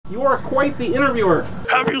You are quite the interviewer.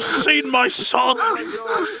 Have you seen my son?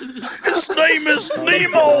 His name is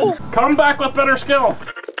Nemo! Come back with better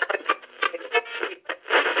skills.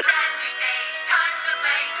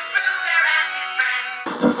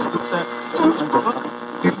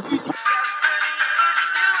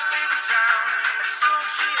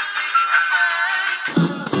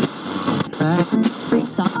 Free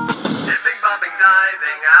socks. Dipping, bobbing,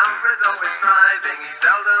 diving, Alfred's always striving, he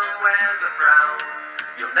seldom wears a frown.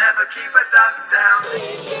 You'll never keep a duck down.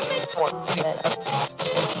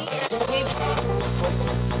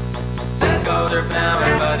 Go surf now,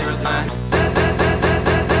 everybody recline.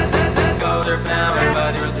 Go surf now,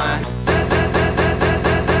 everybody recline.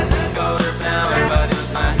 Go surf now, everybody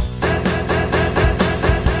recline.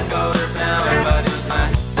 Go surf now, everybody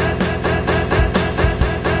recline.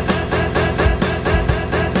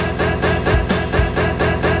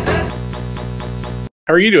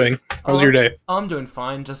 How are you doing? How was your day? I'm doing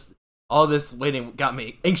fine. Just all this waiting got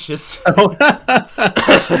me anxious. Yeah,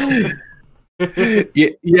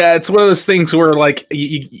 it's one of those things where like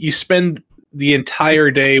you spend the entire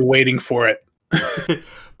day waiting for it.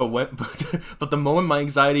 but the moment my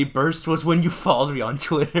anxiety burst was when you followed me on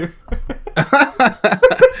Twitter.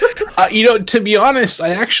 To be honest, I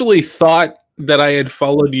actually thought that I had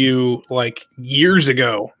followed you like years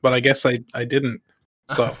ago, but I guess I didn't.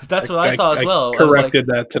 So that's what I thought as well. I corrected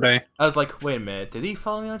that today. I was like, wait a minute, did he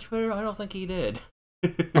follow me on Twitter? I don't think he did.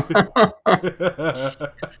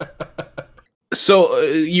 So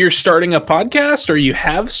you're starting a podcast, or you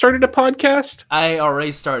have started a podcast? I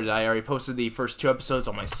already started. I already posted the first 2 episodes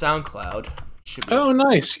on my SoundCloud. Oh,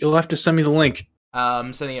 nice. You'll have to send me the link.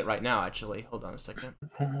 I'm sending it right now, actually. Hold on a second.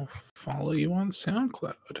 I'll follow you on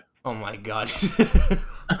SoundCloud. Oh my god.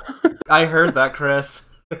 I heard that, Chris.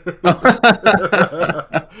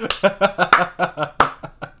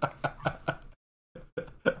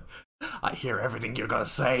 I hear everything you're gonna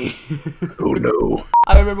say. Oh no.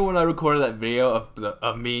 I remember when I recorded that video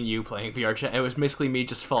of me and you playing VR chat. It was basically me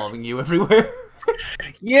just following you everywhere.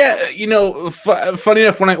 Yeah, funny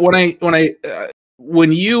enough,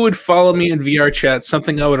 when you would follow me in VR chat,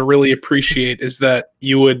 something I would really appreciate is that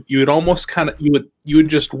you would almost kind of you would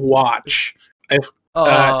just watch.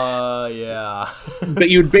 Yeah. But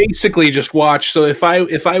you'd basically just watch. So if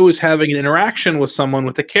I was having an interaction with someone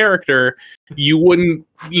with a character, you wouldn't,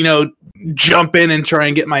 jump in and try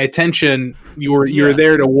and get my attention. You were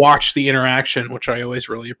there to watch the interaction, which I always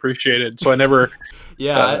really appreciated. So I never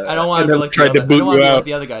I don't want to be like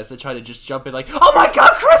the other guys that try to just jump in like, oh my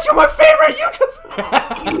god, Chris, you're my favorite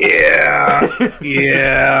YouTuber.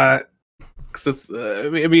 Yeah. Cuz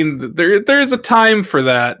there's a time for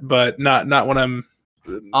that, but not when I'm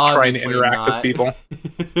trying to interact with people.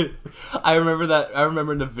 I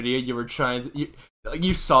remember in the video you were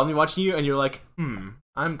you saw me watching you and you're like,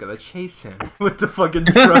 I'm gonna chase him with the fucking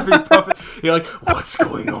Scruffy puppet. You're like, what's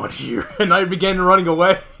going on here? And I began running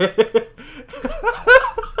away.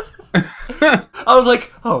 I was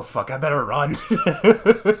like, oh fuck, I better run.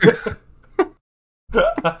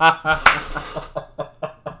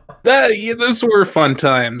 Those were fun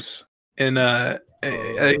times. And I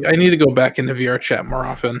need to go back into VR chat more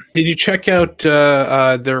often. Did you check out?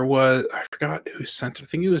 There was, I forgot who sent it. I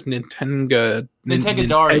think it was Nintendo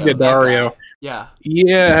Dario. Yeah.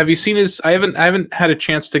 Have you seen his? I haven't had a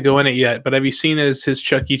chance to go in it yet. But have you seen his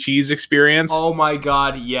Chuck E. Cheese experience? Oh my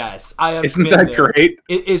god, yes! I have. Isn't that great?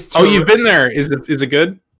 It is. Oh, you've been there. Is it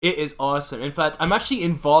good? It is awesome. In fact, I'm actually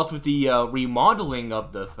involved with the remodeling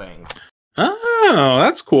of the thing. Oh,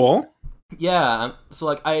 that's cool. Yeah, so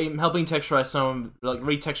like I'm helping retexturize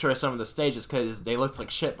some of the stages because they looked like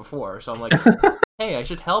shit before. So I'm like, hey, I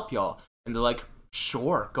should help y'all, and they're like,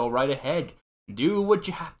 sure, go right ahead, do what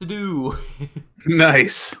you have to do.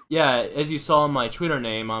 Nice. Yeah, as you saw in my Twitter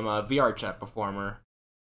name, I'm a VR chat performer.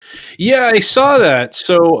 Yeah, I saw that.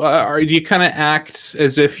 So, do you kind of act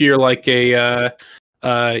as if you're like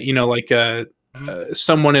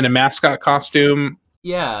someone in a mascot costume?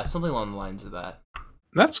 Yeah, something along the lines of that.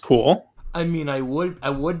 That's cool. I mean, I would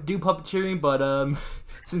do puppeteering, but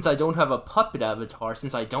since I don't have a puppet avatar,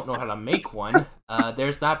 since I don't know how to make one,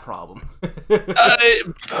 there's that problem.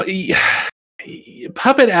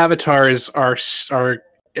 Puppet avatars are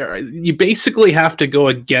you basically have to go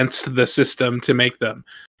against the system to make them.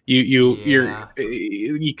 You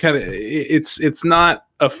kind of it's not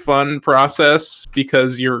a fun process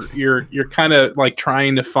because you're kind of like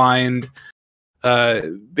trying to find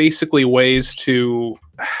basically ways to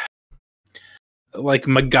like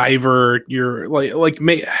MacGyver your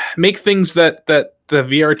make things that the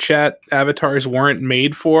VR chat avatars weren't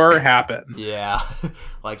made for happen. Yeah,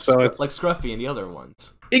 like so like Scruffy and the other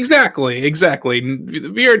ones. Exactly. The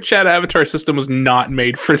VR chat avatar system was not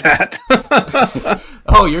made for that.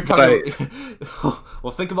 Oh, you're talking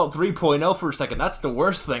well, think about 3.0 for a second. That's the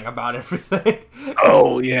worst thing about everything.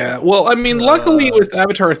 Oh, yeah. Well, I mean, luckily with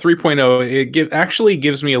Avatar 3.0, it actually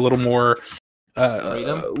gives me a little more...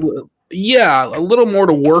 freedom? Yeah, a little more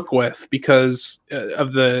to work with because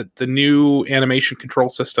of the new animation control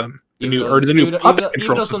system. The new puppet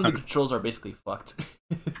control system. Some of the controls are basically fucked.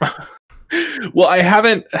 Well, I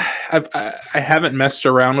haven't messed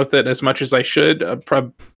around with it as much as I should.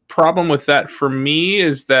 Problem with that for me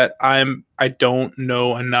is that I don't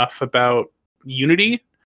know enough about Unity.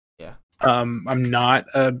 Yeah. I'm not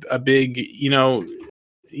a big,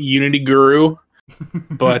 Unity guru,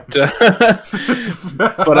 but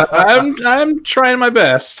but I'm trying my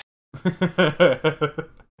best.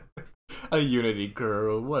 A Unity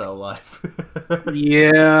guru, what a life.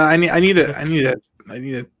 Yeah, I need to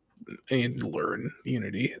learn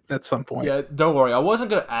Unity at some point. Yeah, don't worry. I wasn't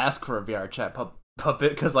gonna ask for a VR chat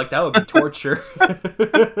puppet because that would be torture.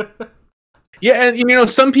 Yeah, and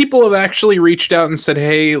some people have actually reached out and said,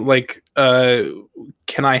 "Hey,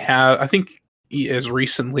 can I have?" I think as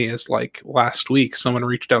recently as last week, someone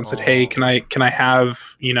reached out and said, "Hey, can I have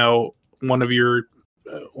one of your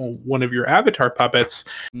avatar puppets?"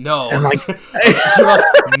 No, and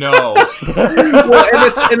no. Well,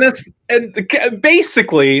 and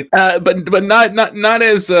basically, but not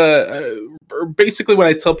as basically what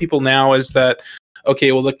I tell people now is that,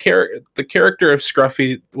 okay, well, the character of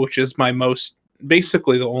Scruffy, which is my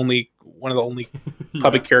basically one of the only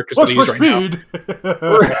puppet characters that I use right now.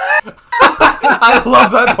 I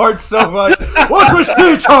love that part so much. What's my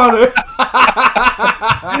speech on it?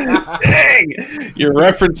 Dang, your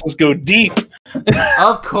references go deep.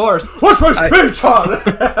 Of course. What's my speech on it?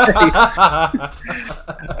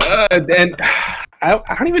 And I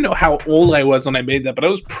don't even know how old I was when I made that, but I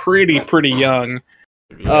was pretty young.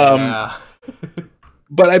 Yeah.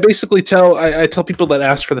 But I basically tell people that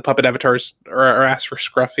ask for the puppet avatars or ask for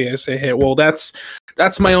Scruffy, I say, hey, well, that's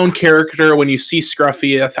my own character. When you see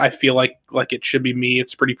Scruffy, I feel like it should be me.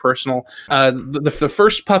 It's pretty personal. The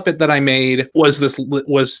first puppet that I made was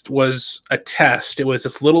a test. It was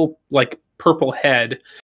this little purple head,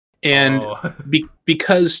 and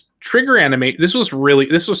because trigger animate. This was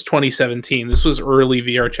 2017. This was early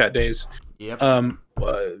VR chat days. Yep.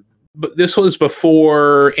 But this was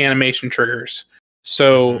before animation triggers.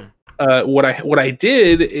 So what I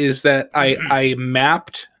did is that I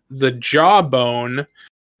mapped the jawbone,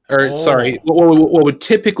 what would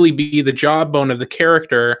typically be the jawbone of the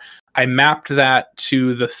character. I mapped that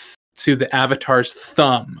to the avatar's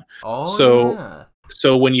thumb. So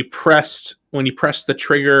when you pressed the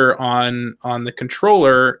trigger on the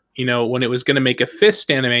controller, when it was going to make a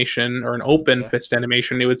fist animation or an open fist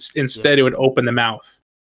animation, it would open the mouth.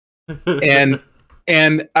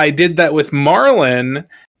 And I did that with Marlin,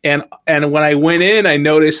 and when I went in, I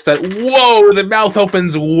noticed that the mouth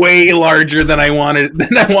opens way larger than I wanted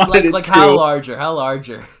it to. How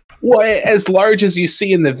larger? Well, as large as you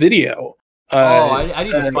see in the video. I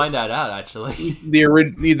need to find that out actually.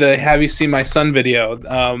 The Have You Seen My Son video?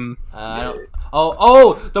 The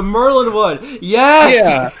Merlin one. Yes.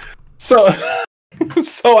 Yeah.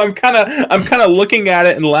 So I'm kind of looking at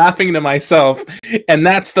it and laughing to myself, and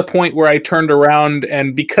that's the point where I turned around,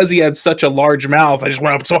 and because he had such a large mouth, I just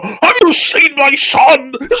went up. So, have you seen my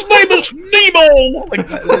son? His name is Nemo.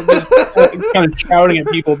 Kind of shouting at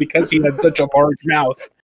people because he had such a large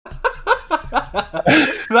mouth.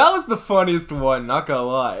 That was the funniest one, not gonna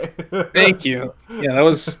lie. Thank you. Yeah,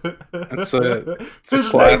 that's a His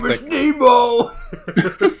classic. name is Nemo.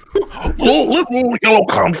 Little yellow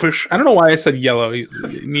clownfish. I don't know why I said yellow.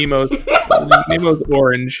 Nemo's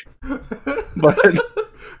orange, but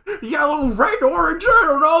yellow, red, orange. I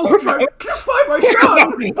don't know. Just find my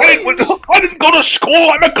son. I didn't go to school.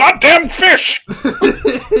 I'm a goddamn fish.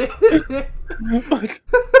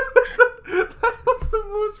 That was the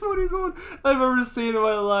most funniest one I've ever seen in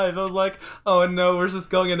my life. I was like, oh no, where's this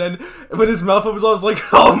going? And then when his mouth opens, I was like,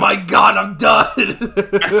 oh my god, I'm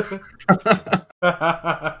done.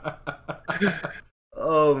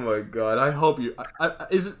 Oh my god, I hope you...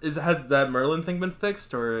 has that Merlin thing been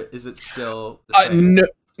fixed, or is it still the same?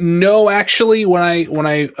 No, actually, when I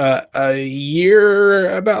a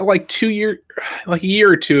year or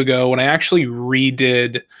two ago, when I actually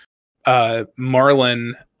redid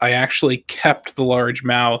Marlin, I actually kept the large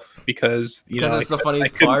mouth because it's the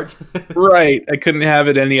funniest part. Right, I couldn't have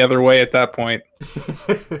it any other way at that point.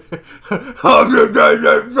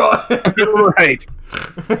 Right.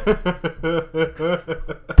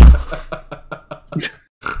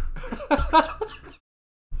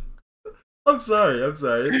 I'm sorry. I'm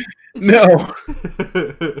sorry. No.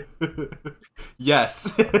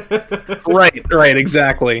 Yes. Right,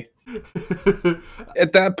 exactly.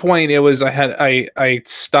 At that point, it was I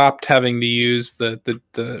stopped having to use the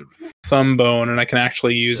thumb bone, and I can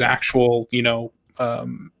actually use actual,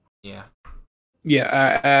 Yeah.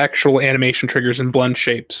 actual animation triggers and blend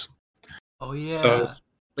shapes. Oh yeah. So,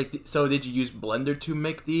 So did you use Blender to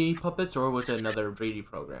make the puppets, or was it another 3D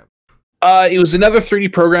program? it was another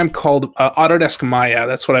 3D program called Autodesk Maya.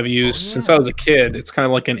 That's what I've used since I was a kid. It's kind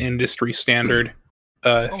of like an industry standard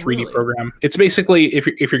 3D program. It's basically if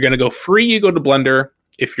you're going to go free, you go to Blender.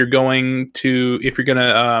 If you're going to if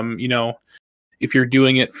you're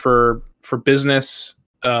doing it for business,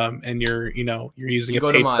 and you're using a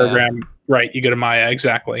paid program, right? You go to Maya,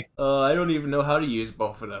 exactly. I don't even know how to use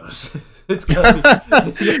both of those. It's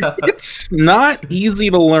It's not easy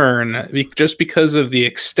to learn just because of the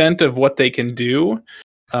extent of what they can do.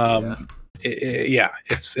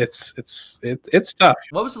 It's tough.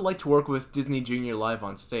 What was it like to work with Disney Junior live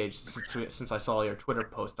on stage? Since I saw your Twitter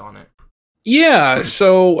post on it. Yeah,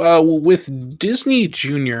 so with Disney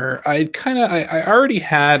Junior, I already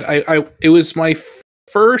had it was my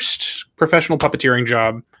first professional puppeteering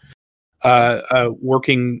job,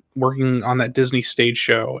 working on that Disney stage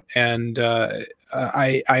show, and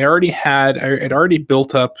I had already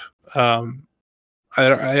built up, I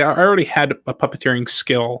already had a puppeteering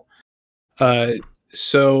skill.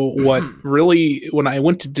 So when I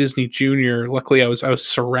went to Disney Junior, luckily I was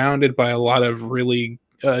surrounded by a lot of really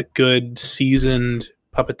good seasoned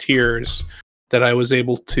puppeteers that I was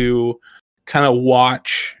able to kind of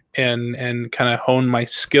watch and kind of hone my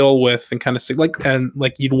skill with, and kind of say like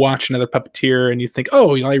you'd watch another puppeteer and you think,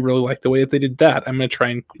 oh, I really like the way that they did that. I'm going to try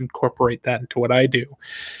and incorporate that into what I do.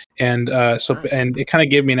 And nice. And it kind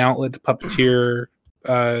of gave me an outlet to puppeteer,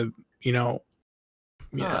 a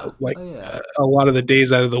lot of the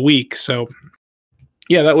days out of the week. So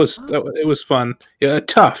yeah, it was fun. Yeah,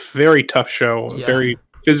 very tough show. Yeah. Very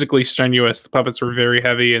physically strenuous. The puppets were very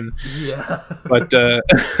heavy, and but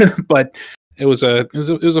but it was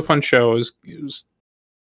a fun show. It was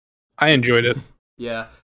I enjoyed it. Yeah.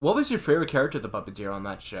 What was your favorite character of the puppeteer on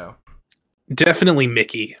that show? Definitely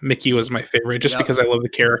Mickey. Mickey was my favorite, just because I love the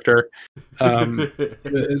character.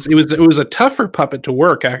 It was a tougher puppet to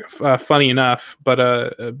work, funny enough,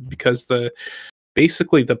 but because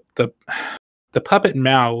basically the puppet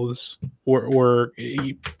mouths were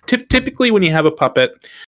typically, when you have a puppet,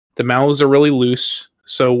 the mouths are really loose.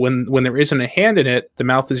 So when there isn't a hand in it, the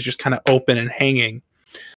mouth is just kind of open and hanging.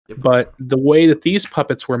 Yep. But the way that these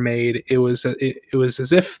puppets were made, it was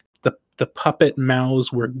as if the puppet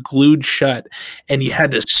mouths were glued shut, and you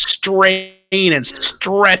had to strain and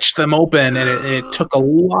stretch them open, and it took a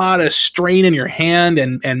lot of strain in your hand,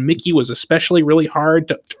 and Mickey was especially really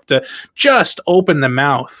hard to just open the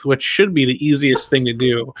mouth, which should be the easiest thing to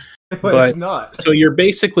do. But it's not. So you're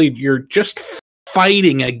just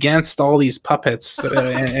fighting against all these puppets,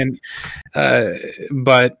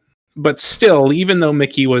 but still, even though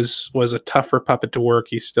Mickey was a tougher puppet to work,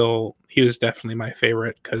 he was definitely my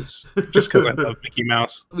favorite because I love Mickey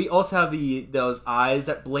Mouse. We also have those eyes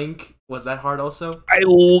that blink. Was that hard also?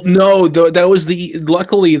 No,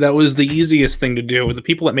 luckily that was the easiest thing to do. The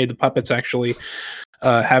people that made the puppets actually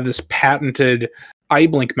have this patented eye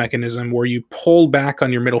blink mechanism where you pull back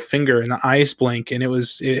on your middle finger and the eyes blink, and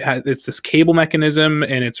it's this cable mechanism,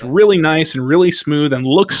 and it's really nice and really smooth and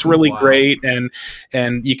looks really great, and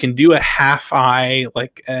you can do a half eye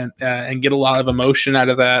and get a lot of emotion out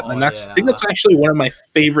of that. And I think that's actually one of my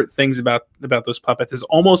favorite things about those puppets is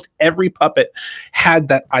almost every puppet had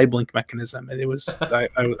that eye blink mechanism, and it was I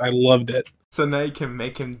loved it. So now you can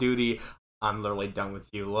make him do the "I'm literally done with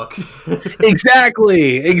you" look.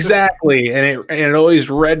 Exactly, and it always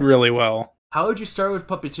read really well. How did you start with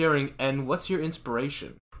puppeteering, and what's your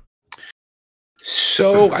inspiration?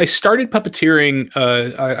 So I started puppeteering.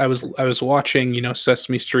 I was watching,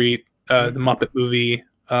 Sesame Street, the Muppet movie,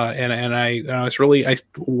 and I was really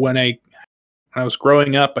when I was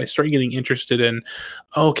growing up, I started getting interested in,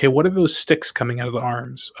 okay, what are those sticks coming out of the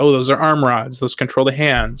arms? Oh, those are arm rods. Those control the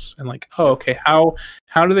hands. And okay, how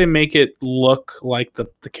do they make it look like the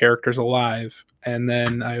character's alive? And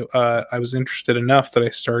then I was interested enough that I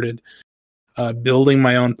started building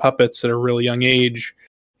my own puppets at a really young age,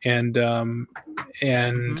 and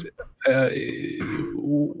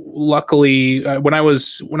luckily, when I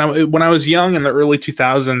was young in the early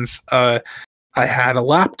 2000s. I had a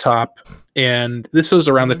laptop, and this was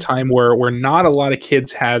around the time where not a lot of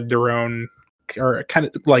kids had their own, or kind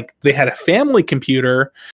of like they had a family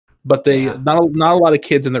computer, but not a lot of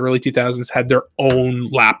kids in the early 2000s had their own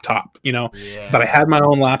laptop, you know. Yeah. But I had my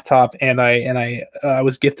own laptop, and I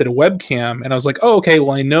was gifted a webcam, and I was like, oh, okay,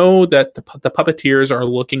 well, I know that the puppeteers are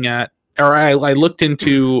looking at, or I looked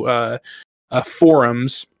into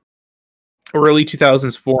forums, early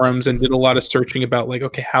 2000s forums, and did a lot of searching about, like,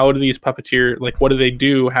 okay, how do these puppeteer, like, what do they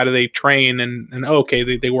do, how do they train, and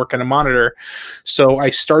okay, they work on a monitor. So I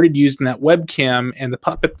started using that webcam and the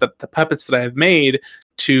puppets that I have made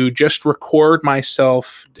to just record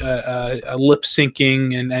myself lip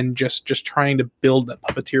syncing and just trying to build that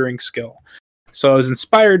puppeteering skill. So I was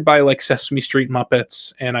inspired by like Sesame Street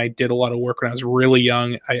Muppets, and I did a lot of work when I was really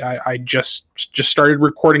young. I just started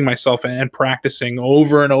recording myself and practicing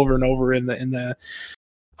over and over and over in the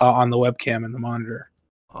on the webcam and the monitor.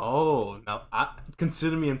 Oh, now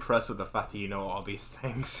consider me impressed with the fact that you know all these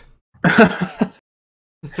things.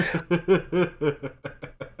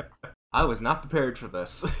 I was not prepared for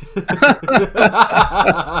this.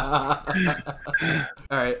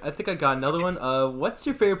 Alright, I think I got another one. What's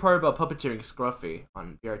your favorite part about puppeteering Scruffy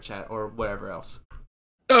on VR chat or whatever else?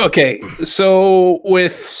 Okay, so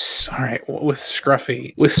with Scruffy,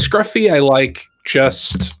 I like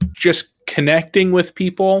just connecting with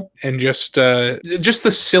people, and just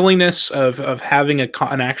the silliness of having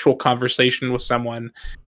an actual conversation with someone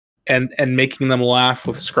and making them laugh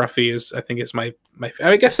with Scruffy is my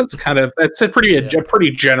I guess that's a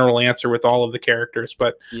pretty general answer with all of the characters,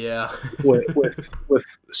 but yeah, with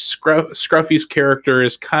Scruffy's character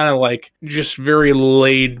is kind of like just very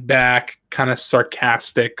laid back, kind of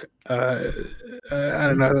sarcastic. I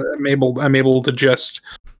don't know. I'm able to just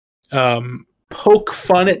poke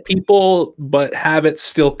fun at people, but have it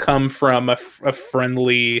still come from a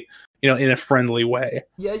friendly, in a friendly way.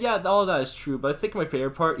 Yeah, all of that is true, but I think my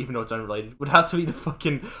favorite part, even though it's unrelated, would have to be the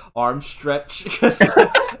fucking arm stretch, because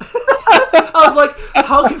I was like,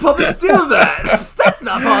 how can puppets do that? That's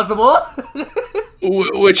not possible.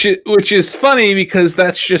 Which is funny, because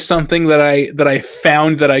that's just something that I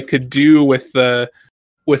found that I could do with the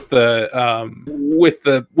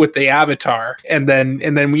avatar, and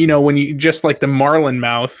then when you just like the Marlin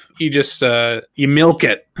mouth, you just you milk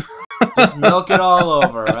it. Just milk it all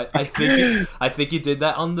over. I think you did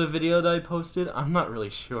that on the video that I posted. I'm not really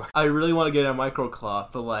sure. I really want to get a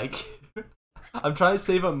microcloth, but like, I'm trying to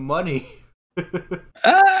save up money.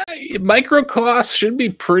 Microcloths should be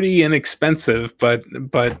pretty inexpensive, but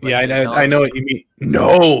yeah, I know what you mean.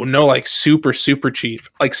 No, like super cheap.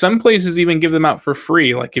 Like some places even give them out for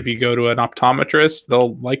free. Like if you go to an optometrist,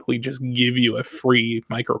 they'll likely just give you a free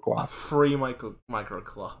microcloth. A free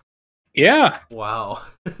microcloth. Yeah. Wow.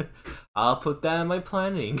 I'll put that in my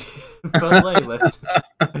planning playlist.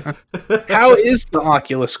 How is the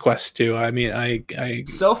Oculus Quest 2? I mean, I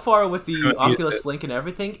so far with the Oculus Link and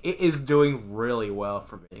everything, it is doing really well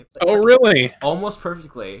for me. Oh, really? Almost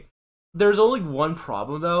perfectly. There's only one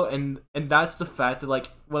problem though, and that's the fact that like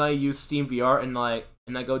when I use Steam VR and I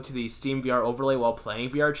go to the Steam VR overlay while playing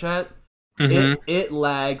VR chat, it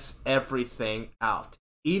lags everything out.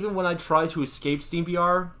 Even when I try to escape Steam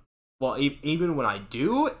VR, well, even when I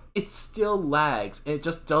do, it still lags, and it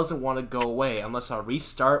just doesn't want to go away unless I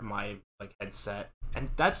restart my headset, and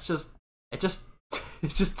it just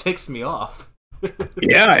ticks me off.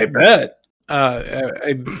 Yeah, I bet.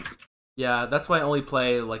 Yeah, that's why I only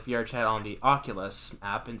play like VR chat on the Oculus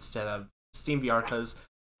app instead of Steam VR, because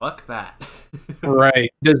fuck that. Right?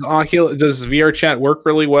 Does VR chat work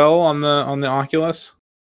really well on the Oculus?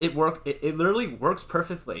 It literally works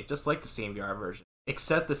perfectly, just like the Steam VR version.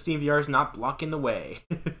 Except the Steam VR is not blocking the way.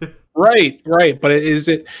 Right. But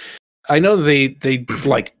I know they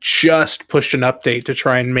like just pushed an update to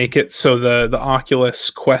try and make it so the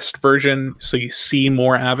Oculus Quest version, so you see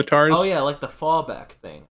more avatars. Oh yeah, like the fallback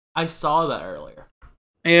thing. I saw that earlier.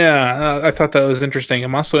 Yeah, I thought that was interesting.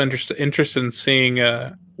 I'm also interested in seeing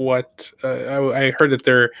what I heard that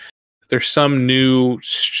there's some new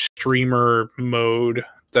streamer mode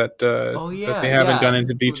that that they haven't gone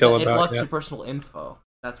into detail about. It blocks yet. your personal info.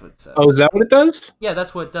 That's what it says. Oh, is that what it does? Yeah,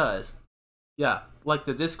 that's what it does. Yeah, like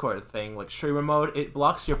the Discord thing, like streamer mode, it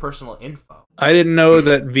blocks your personal info. I didn't know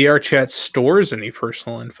that VR chat stores any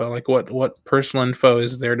personal info. Like what personal info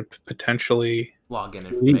is there to potentially login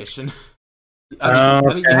information? I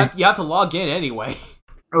mean, you have to log in anyway.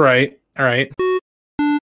 Right. All right.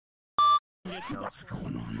 What's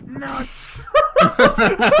going on? No.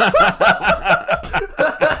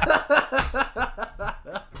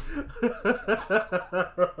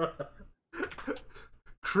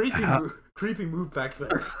 creepy move back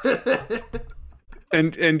there.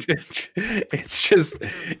 and it's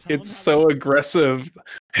so aggressive.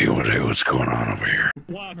 Hey, what's going on over here?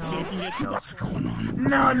 What's going on?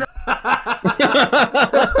 No.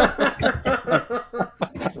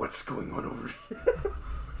 What's going on over here?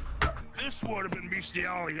 This would have been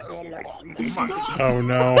bestiality. Oh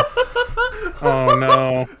no. Oh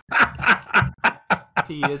no.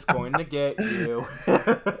 He is going to get you.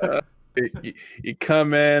 You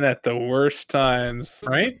come in at the worst times,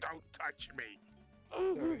 right? Don't touch me.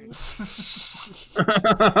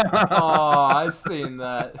 Oh, I've seen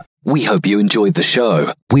that. We hope you enjoyed the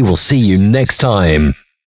show. We will see you next time.